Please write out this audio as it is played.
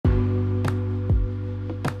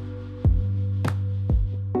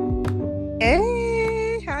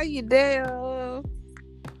Hey, how you doing?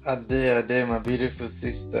 Ade, my beautiful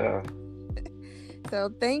sister. So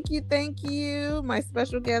thank you, my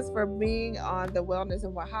special guest for being on the Wellness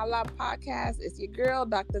and Wahala podcast. It's your girl,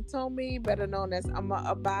 Dr. Tomi, better known as Amma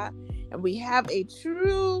Abba, and we have a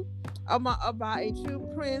true Amma Abba, a true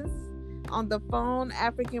prince on the phone,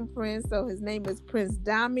 African prince. So his name is Prince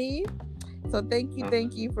Dami. So thank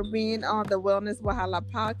you for being on the Wellness Wahala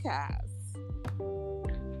podcast.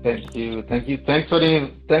 Thanks for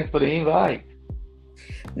the invite.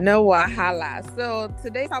 No wahala. So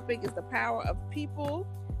today's topic is the power of people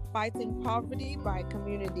fighting poverty by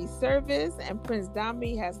community service. And Prince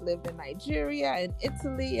Dami has lived in Nigeria and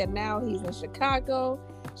Italy, and now he's in Chicago,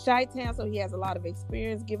 Chi-Town. So he has a lot of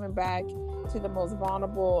experience giving back to the most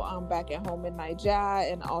vulnerable back at home in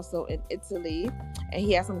Nigeria and also in Italy. And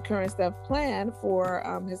he has some current stuff planned for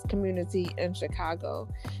his community in Chicago.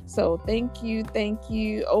 So thank you.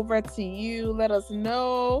 Over to you. Let us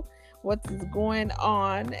know what is going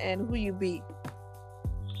on and who you be.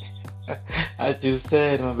 As you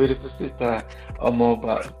said, my beautiful sister,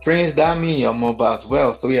 Omoba. Prince Dami, Omoba as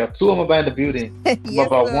well. So we have two Omoba in the building. Yes,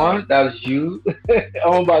 Number sir. one, that's you.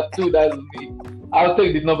 Omoba two, that's me. I'll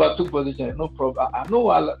take the number two position. No problem. I know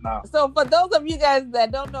all now. So for those of you guys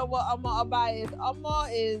that don't know what Amma Abba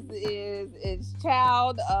is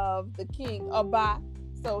child of the king Abba.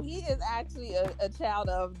 So he is actually a child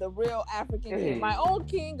of the real African king. My own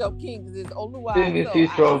king of kings is Oluwa.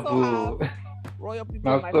 So I also have royal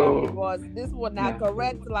people in my family, because this will not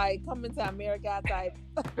correct like coming to America type.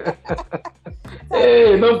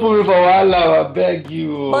 Hey, don't put me for wahala, I beg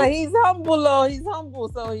you. But he's humble,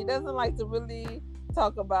 so he doesn't like to really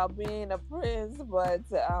talk about being a prince. But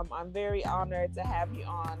I'm very honored to have you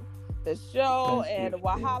on the show. And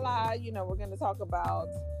wahala, we're going to talk about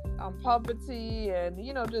poverty and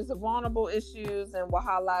just vulnerable issues and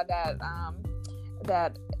wahala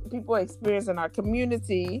that people experience in our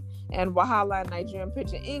community. And wahala in Nigerian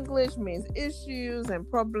Pidgin English means issues and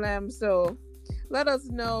problems. So let us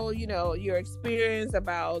know your experience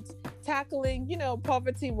about tackling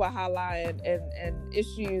poverty, wahala, and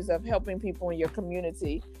issues of helping people in your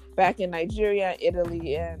community back in Nigeria,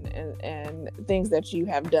 Italy, and things that you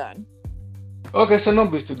have done. Okay, so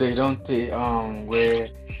numbers today don't say where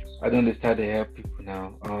I don't decide to help people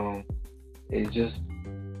now. It's just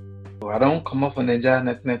I don't come up from Nigeria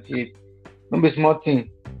 1998. No be small thing.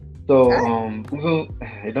 So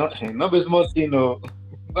I don't no be small thing. No,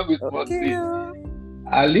 no be small thing.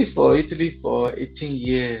 I lived for Italy for 18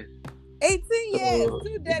 years. 18 years,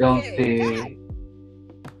 2 decades. Don't say.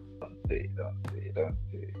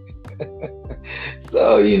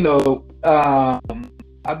 So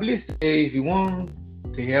I believe if you want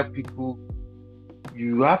to help people,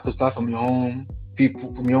 you have to start from your own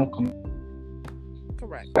people, from your own community.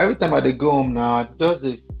 Correct. Every time I go home now, just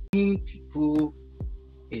the seeing people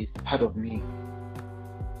is part of me.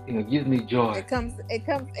 Gives me joy. It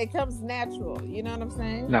comes natural. You know what I'm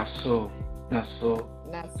saying? Not so.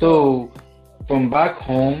 So from back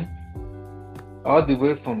home, all the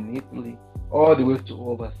way from Italy, all the way to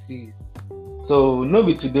overseas. So no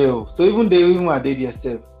be today. So even I did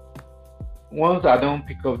yourself. Once I don't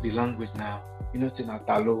pick up the language now, say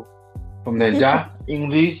Natalo from Nigeria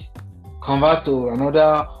English, convert to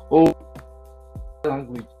another old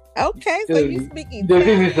language. Okay, so you speak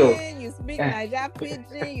Italian, you speak Nigeria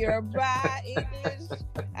Pidgin, Yoruba, English,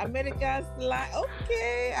 American slang.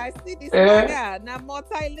 Okay, I see this guy. Now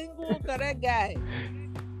multilingual, correct guy.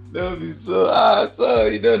 No, so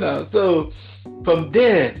now. So from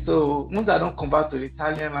there, so once I don't convert to the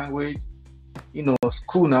Italian language,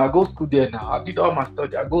 school now. I go school there now. I did all my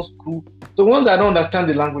study. I go school. So once I don't understand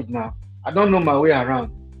the language now, I don't know my way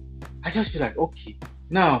around. I just feel like, okay,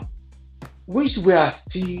 now, which way I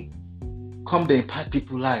still come to impact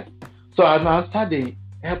people's life? So I now start to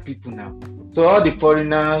help people now. So all the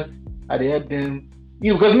foreigners, I help them.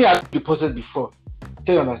 Because me, I did the process before.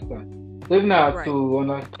 So you understand? So even I have to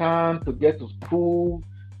understand, to get to school,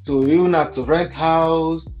 to even have to rent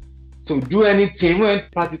house, to do anything, even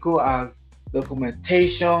practical as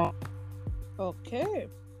documentation. Okay.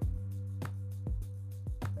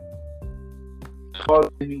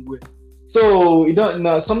 Anyway. So you don't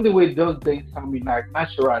know something where it does things something like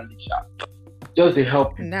naturally just to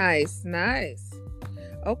help you. Nice.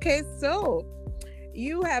 Okay, so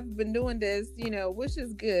you have been doing this, which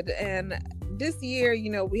is good. And this year,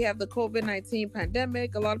 we have the COVID-19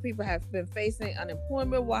 pandemic. A lot of people have been facing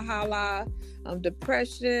unemployment, wahala,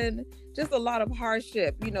 depression, just a lot of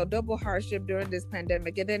hardship, double hardship during this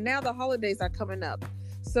pandemic. And then now the holidays are coming up.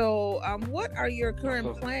 So what are your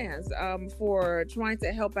current plans for trying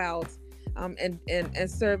to help out and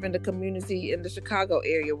serving the community in the Chicago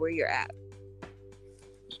area where you're at.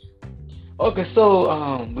 Okay,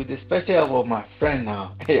 so with the special help of my friend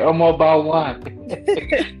now, hey, I'm about one.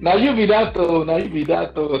 Now you be that though. Now you be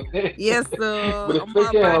that though. Yes, sir. With the I'm all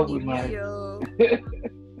special about help you, with my, yo.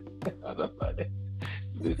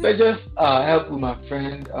 the special help with my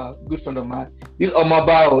friend, good friend of mine. This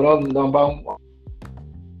Omaba, number one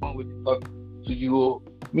with talk to you.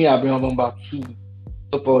 Me, I've been on number two.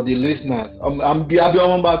 So for the listeners, I'll be on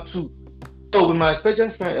number two. So with my special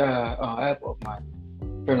friend, help of my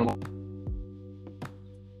friend of mine,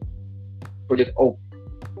 Project Hope.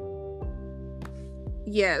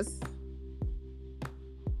 Yes.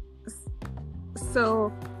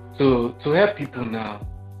 So To help people now.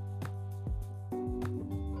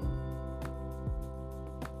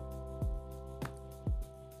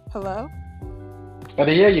 hello. I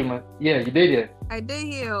did hear you, man. Yeah, you did it. I did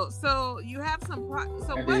hear. So you have some.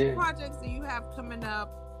 So what projects do you have coming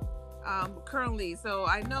up currently? So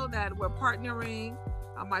I know that we're partnering.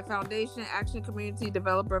 My foundation, Action Community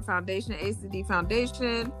Developer Foundation, ACD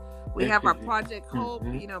Foundation. We have our Project Hope,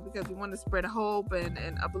 because we want to spread hope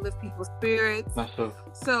and uplift people's spirits.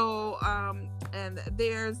 So, and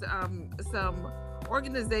there's some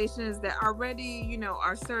organizations that already,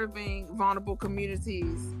 are serving vulnerable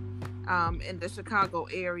communities in the Chicago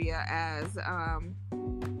area,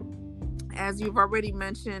 as you've already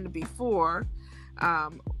mentioned before,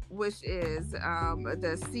 which is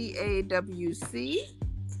the CAWC.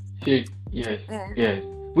 Yes.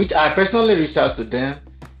 Which I personally reached out to them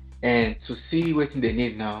and to see what they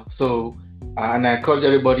need now. So, and I encourage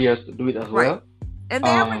everybody else to do it as well. And they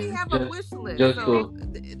already have a wish list.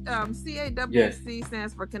 CAWC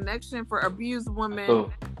stands for Connection for Abused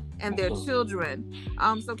Women and Their Children.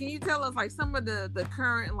 So can you tell us like some of the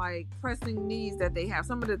current like pressing needs that they have,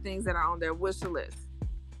 some of the things that are on their wish list?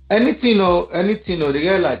 Anything, they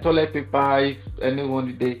get like toilet paper, if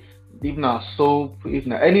anyone even our soap,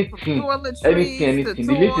 even anything, anything. To the toys,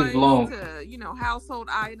 list is long. To household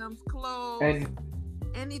items, clothes,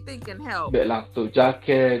 anything can help. So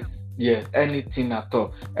jackets, yes, anything at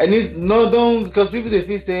all. Don't, because people they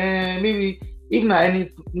feel say maybe even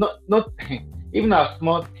not even a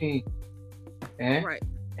small thing,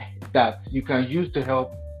 that you can use to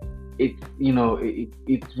help.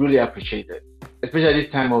 It's really appreciated, especially this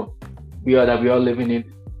time of we are living in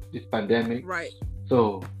this pandemic. Right.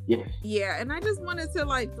 So, yes. Yeah, and I just wanted to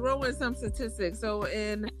like throw in some statistics. So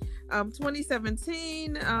in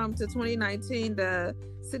 2017 to 2019, the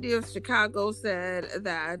city of Chicago said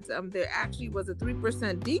that there actually was a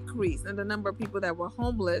 3% decrease in the number of people that were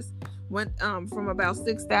homeless, went from about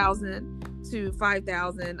 6,000 to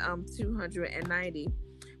 5,290.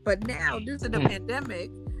 But now, due to the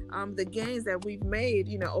pandemic, the gains that we've made,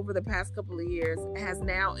 over the past couple of years has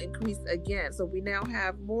now increased again. So we now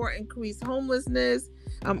have more increased homelessness,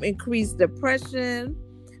 increased depression.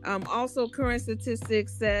 Also, current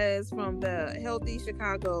statistics says from the Healthy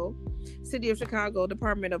Chicago, City of Chicago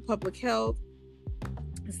Department of Public Health,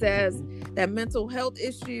 says that mental health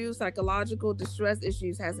issues, psychological distress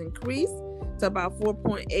issues has increased to about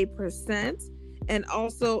 4.8%. And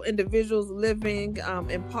also individuals living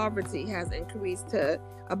in poverty has increased to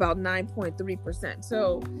about 9.3%.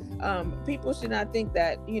 So people should not think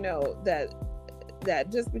that,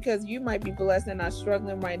 that just because you might be blessed and not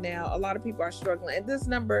struggling right now, a lot of people are struggling. And this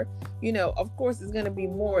number, of course, is going to be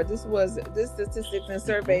more. This statistics and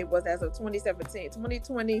survey was as of 2017.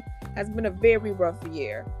 2020 has been a very rough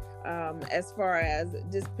year. As far as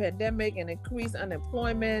this pandemic and increased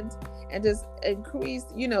unemployment and just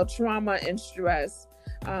increased, trauma and stress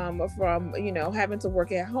from, having to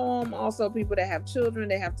work at home. Also, people that have children,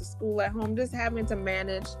 they have to school at home, just having to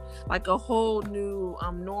manage like a whole new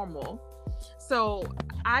normal. So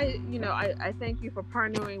I thank you for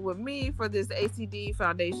partnering with me for this ACD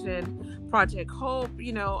Foundation Project Hope,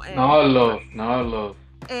 and no love.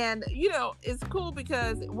 And it's cool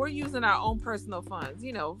because we're using our own personal funds,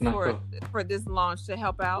 for this launch to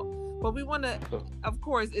help out. But we want to, of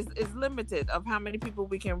course, it's limited of how many people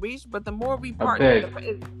we can reach. But the more we partner,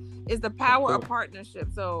 is the power of partnership.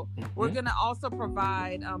 So we're gonna also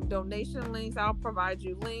provide donation links. I'll provide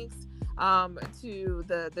you links to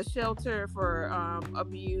the shelter for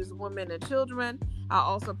abused women and children. I'll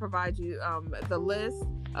also provide you the list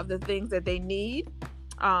of the things that they need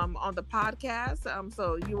on the podcast,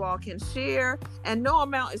 so you all can share, and no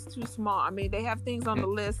amount is too small. I mean, they have things on the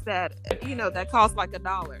list that that cost like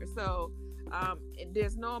 $1. So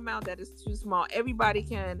there's no amount that is too small. Everybody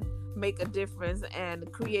can make a difference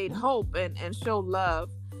and create hope and show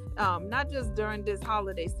love, not just during this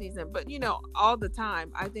holiday season, but all the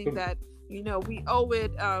time. I think that we owe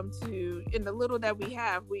it to, in the little that we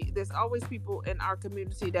have. There's always people in our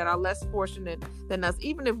community that are less fortunate than us,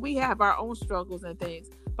 even if we have our own struggles and things.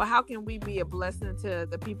 But how can we be a blessing to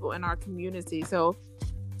the people in our community? So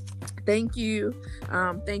thank you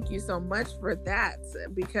so much for that,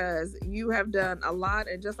 because you have done a lot,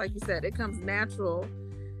 and just like you said, it comes natural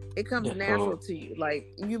to you.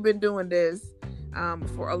 Like, you've been doing this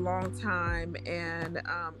for a long time, and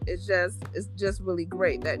it's just really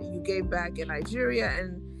great that you gave back in Nigeria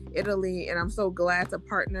and Italy, and I'm so glad to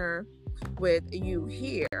partner with you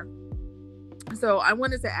here. So I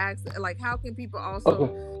wanted to ask, like, how can people also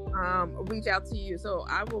reach out to you? So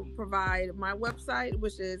I will provide my website,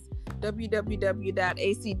 which is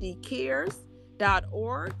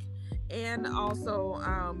www.acdcares.org, and also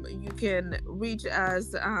you can reach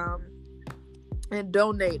us and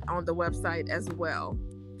donate on the website as well.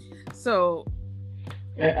 So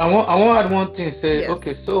I want to add one thing. Say, yes.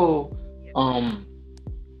 Okay, so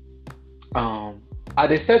I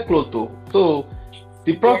dey sell clothes too. So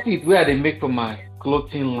the profit where they make from my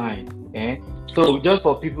clothing line, so just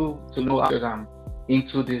for people to know that I'm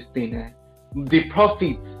into this thing, the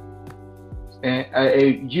profit,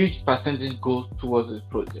 a huge percentage goes towards this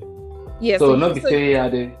project. Yes. So not be say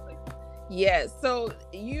Yes. So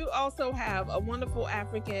you also have a wonderful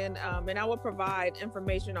African, and I will provide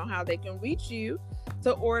information on how they can reach you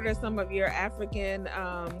to order some of your African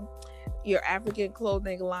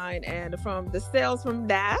clothing line, and from the sales from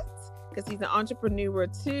that, because he's an entrepreneur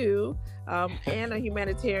too, and a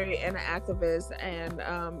humanitarian and an activist, and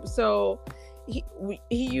so he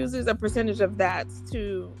uses a percentage of that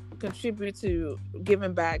to contribute to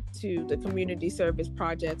giving back to the community service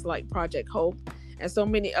projects like Project Hope and so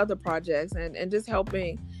many other projects, and just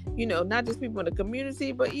helping, not just people in the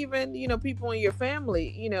community, but even, people in your family,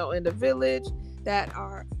 in the village that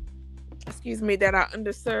are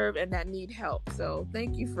underserved and that need help. So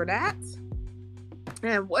thank you for that.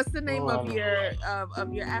 And what's the name of your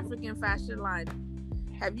African fashion line?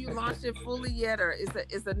 Have you launched it fully yet, or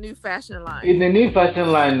is a new fashion line? In the new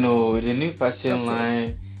fashion line, no. In the new fashion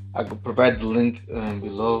line, I could provide the link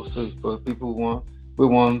below, so for people who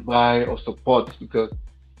want buy or support, because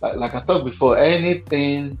like I talked before,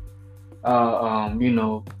 anything a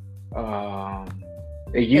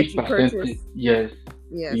huge percentage, yes,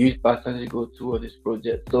 a huge percentage go toward this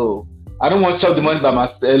project. So I don't want to chop the money by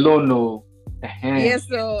myself alone, no. Yes,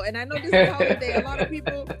 so, and I know this is holiday. A lot of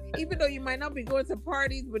people, even though you might not be going to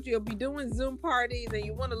parties, but you'll be doing Zoom parties, and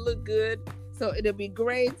you want to look good. So it'll be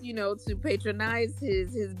great, to patronize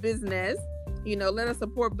his business. Let us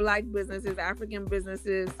support Black businesses, African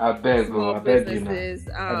businesses, small businesses,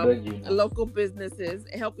 local businesses.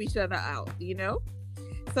 Help each other out.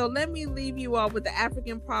 So let me leave you all with the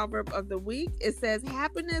African proverb of the week. It says,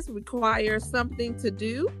 happiness requires something to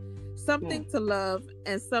do, something to love,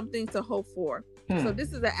 and something to hope for. So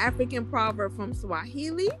this is an African proverb from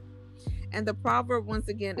Swahili. And the proverb, once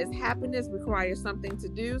again, is happiness requires something to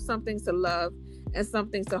do, something to love, and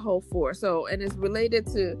something to hope for. So, and it's related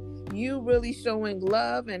to you really showing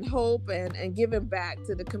love and hope and giving back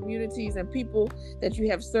to the communities and people that you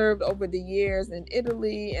have served over the years in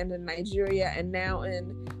Italy and in Nigeria and now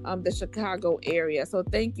in the Chicago area. So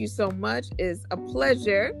thank you so much. It's a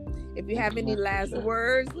pleasure. If you have any last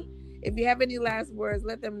words,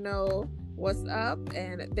 let them know what's up.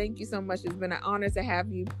 And thank you so much. It's been an honor to have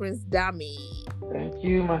you, Prince Dami. Thank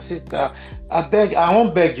you, my sister. I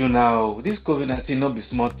won't beg you now. This COVID-19 not be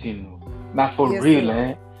small thing. Not for real,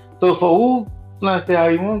 sir. So for who plans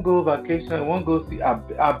say you won't go vacation, you won't go see, I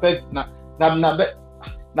beg, I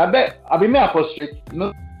be me a prostrate,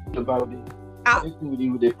 about it.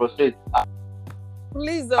 With the prostrate.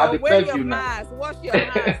 Please, wear your mask, wash your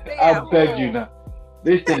hands, stay at home. I beg you now.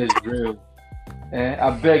 This thing is real.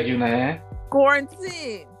 I beg you now.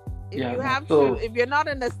 Quarantine. If you're not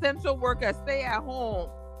an essential worker, stay at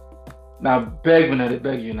home. Now beg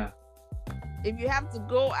you now. If you have to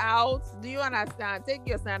go out, do you understand? Take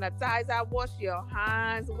your sanitizer, wash your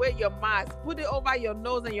hands, wear your mask, put it over your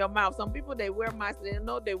nose and your mouth. Some people, they wear masks, they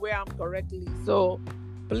know they wear them correctly. So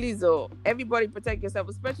please, everybody protect yourself,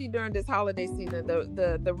 especially during this holiday season.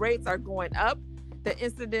 The rates are going up, the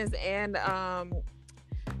incidence and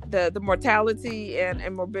the mortality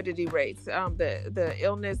and morbidity rates, the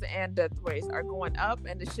illness and death rates are going up,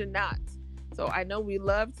 and it should not. So I know we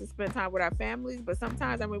love to spend time with our families, but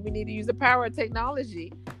sometimes, we need to use the power of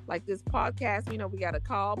technology, like this podcast. We got to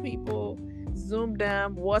call people, Zoom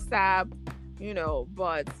them, WhatsApp,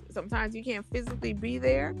 but sometimes you can't physically be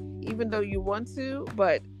there, even though you want to.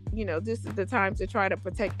 But, this is the time to try to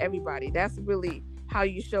protect everybody. That's really how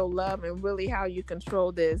you show love and really how you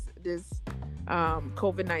control this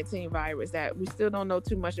COVID-19 virus that we still don't know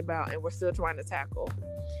too much about, and we're still trying to tackle.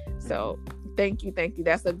 So thank you.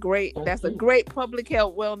 That's a great public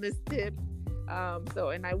health wellness tip.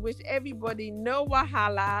 And I wish everybody no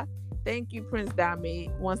wahala. Thank you, Prince Dami,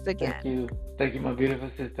 once again. Thank you, my beautiful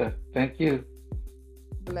sister. Thank you.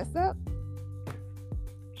 Bless up.